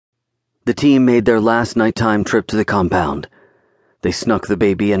The team made their last nighttime trip to the compound. They snuck the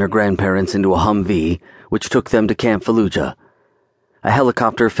baby and her grandparents into a Humvee, which took them to Camp Fallujah. A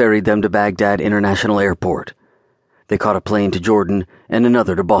helicopter ferried them to Baghdad International Airport. They caught a plane to Jordan and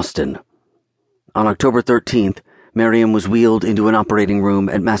another to Boston. On October 13th, Miriam was wheeled into an operating room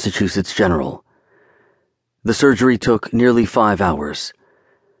at Massachusetts General. The surgery took nearly 5 hours.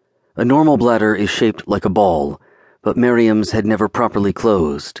 A normal bladder is shaped like a ball, but Miriam's had never properly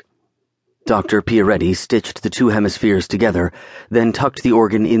closed. Dr. Pieretti stitched the two hemispheres together, then tucked the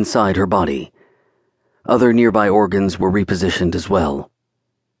organ inside her body. Other nearby organs were repositioned as well.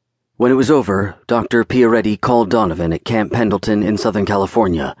 When it was over, Dr. Pieretti called Donovan at Camp Pendleton in Southern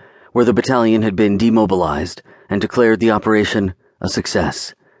California, where the battalion had been demobilized, and declared the operation a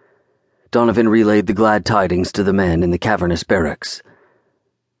success. Donovan relayed the glad tidings to the men in the cavernous barracks.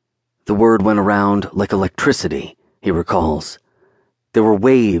 The word went around like electricity, he recalls. There were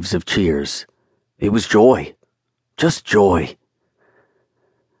waves of cheers. It was joy. Just joy.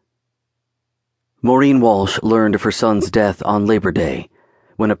 Maureen Walsh learned of her son's death on Labor Day,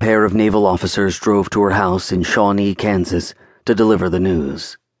 when a pair of naval officers drove to her house in Shawnee, Kansas, to deliver the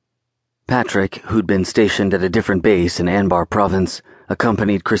news. Patrick, who'd been stationed at a different base in Anbar Province,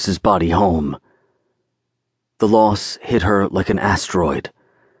 accompanied Chris's body home. The loss hit her like an asteroid.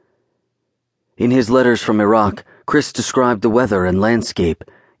 In his letters from Iraq, Chris described the weather and landscape,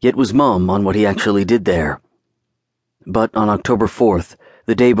 yet was mum on what he actually did there. But on October 4th,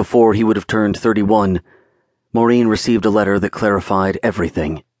 the day before he would have turned 31, Maureen received a letter that clarified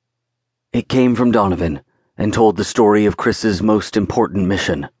everything. It came from Donovan and told the story of Chris's most important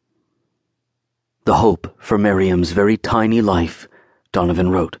mission. The hope for Miriam's very tiny life, Donovan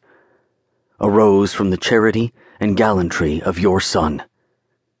wrote, arose from the charity and gallantry of your son.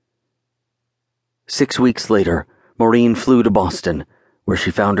 6 weeks later, Maureen flew to Boston, where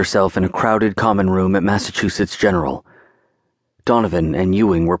she found herself in a crowded common room at Massachusetts General. Donovan and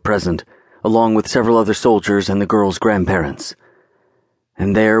Ewing were present, along with several other soldiers and the girl's grandparents.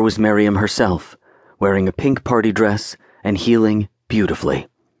 And there was Miriam herself, wearing a pink party dress and healing beautifully.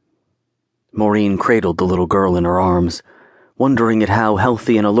 Maureen cradled the little girl in her arms, wondering at how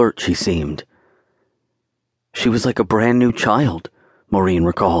healthy and alert she seemed. She was like a brand new child, Maureen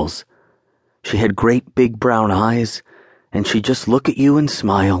recalls. She had great big brown eyes, and she'd just look at you and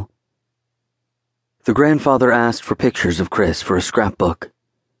smile. The grandfather asked for pictures of Chris for a scrapbook.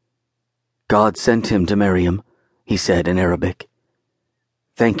 God sent him to Miriam, he said in Arabic.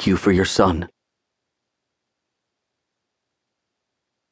 Thank you for your son.